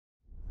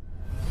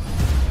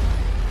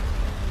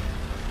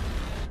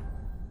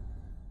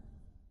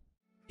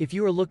If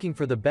you are looking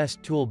for the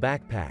best tool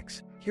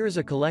backpacks, here is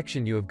a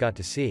collection you have got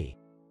to see.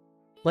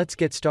 Let's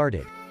get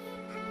started.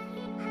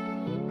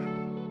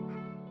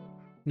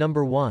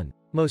 Number 1.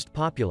 Most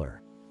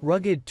popular.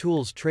 Rugged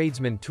Tools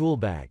Tradesman Tool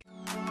Bag.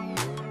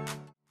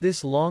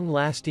 This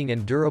long-lasting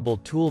and durable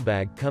tool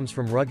bag comes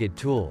from Rugged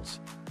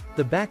Tools.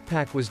 The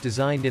backpack was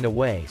designed in a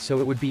way so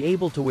it would be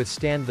able to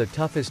withstand the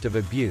toughest of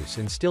abuse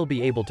and still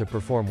be able to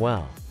perform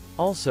well.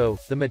 Also,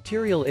 the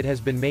material it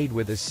has been made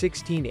with is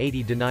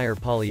 1680 denier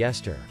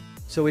polyester,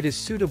 so it is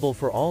suitable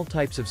for all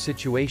types of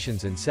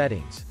situations and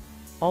settings.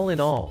 All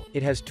in all,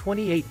 it has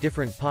 28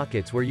 different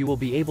pockets where you will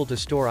be able to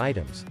store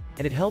items,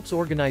 and it helps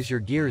organize your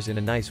gears in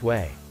a nice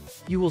way.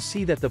 You will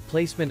see that the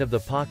placement of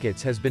the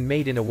pockets has been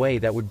made in a way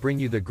that would bring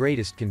you the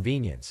greatest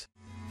convenience.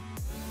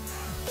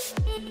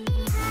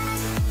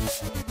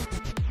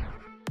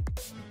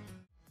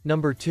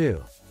 Number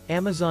 2.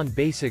 Amazon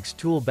Basics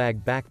Tool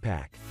Bag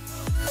Backpack.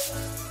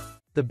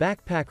 The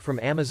backpack from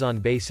Amazon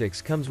Basics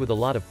comes with a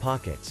lot of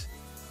pockets.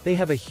 They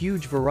have a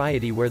huge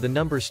variety where the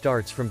number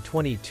starts from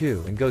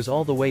 22 and goes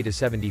all the way to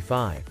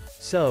 75.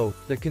 So,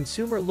 the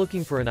consumer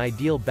looking for an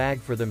ideal bag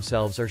for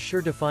themselves are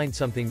sure to find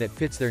something that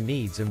fits their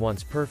needs and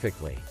wants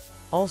perfectly.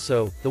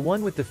 Also, the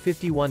one with the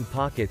 51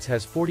 pockets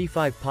has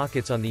 45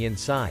 pockets on the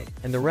inside,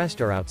 and the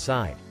rest are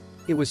outside.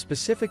 It was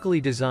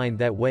specifically designed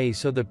that way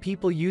so the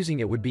people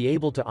using it would be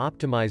able to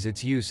optimize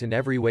its use in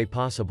every way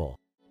possible.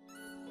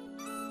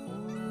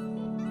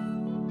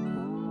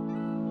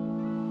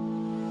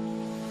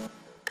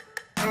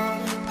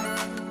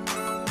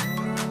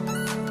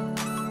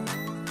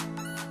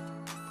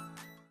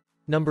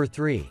 Number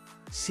 3.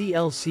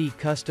 CLC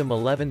Custom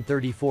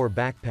 1134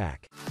 Backpack.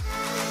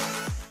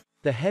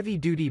 The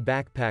heavy-duty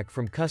backpack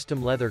from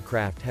Custom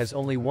Leathercraft has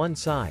only one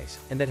size,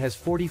 and that has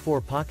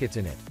 44 pockets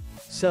in it.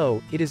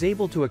 So, it is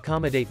able to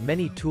accommodate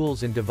many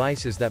tools and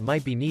devices that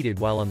might be needed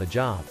while on the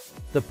job.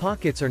 The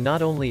pockets are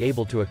not only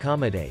able to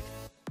accommodate,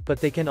 but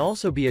they can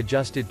also be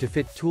adjusted to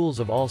fit tools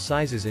of all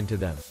sizes into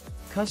them.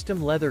 Custom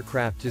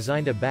Leathercraft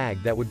designed a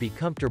bag that would be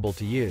comfortable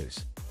to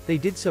use. They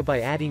did so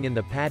by adding in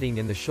the padding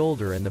in the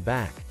shoulder and the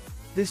back.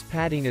 This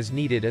padding is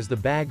needed as the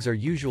bags are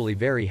usually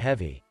very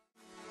heavy.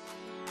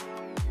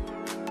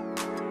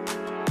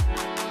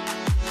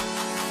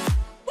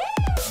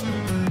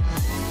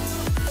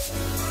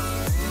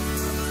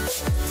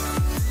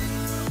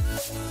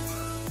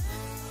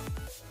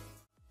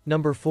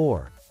 Number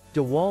 4.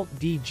 DeWalt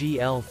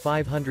DGL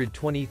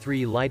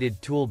 523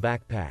 Lighted Tool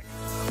Backpack.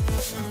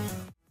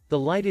 The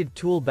lighted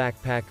tool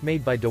backpack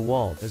made by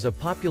DeWalt is a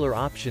popular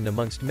option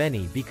amongst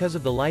many because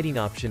of the lighting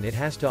option it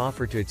has to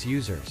offer to its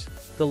users.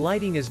 The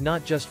lighting is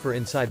not just for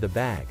inside the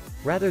bag,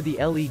 rather the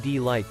LED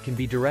light can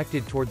be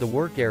directed toward the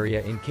work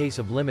area in case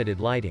of limited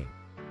lighting.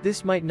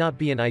 This might not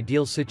be an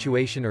ideal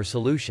situation or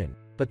solution,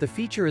 but the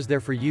feature is there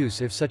for use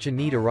if such a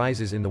need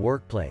arises in the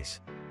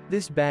workplace.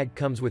 This bag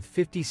comes with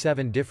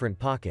 57 different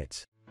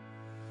pockets.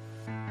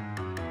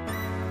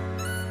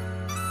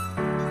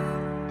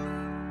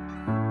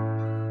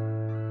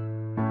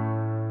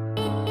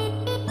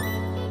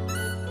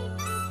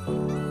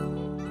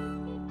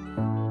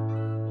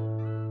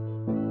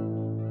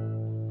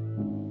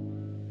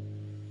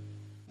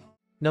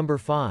 Number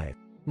 5.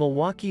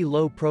 Milwaukee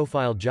Low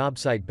Profile Job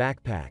Site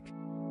Backpack.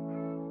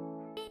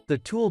 The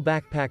tool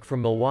backpack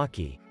from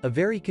Milwaukee, a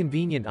very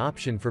convenient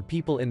option for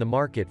people in the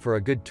market for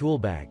a good tool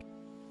bag.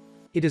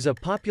 It is a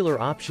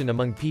popular option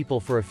among people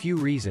for a few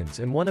reasons,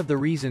 and one of the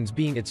reasons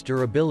being its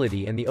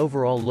durability and the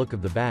overall look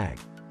of the bag.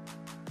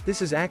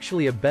 This is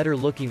actually a better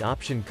looking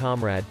option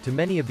comrade to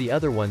many of the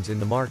other ones in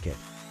the market.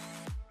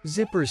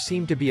 Zippers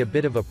seem to be a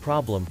bit of a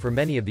problem for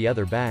many of the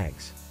other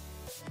bags.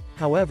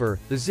 However,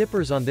 the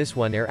zippers on this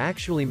one are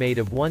actually made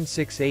of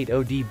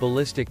 1680D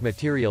ballistic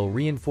material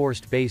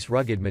reinforced base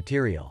rugged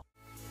material.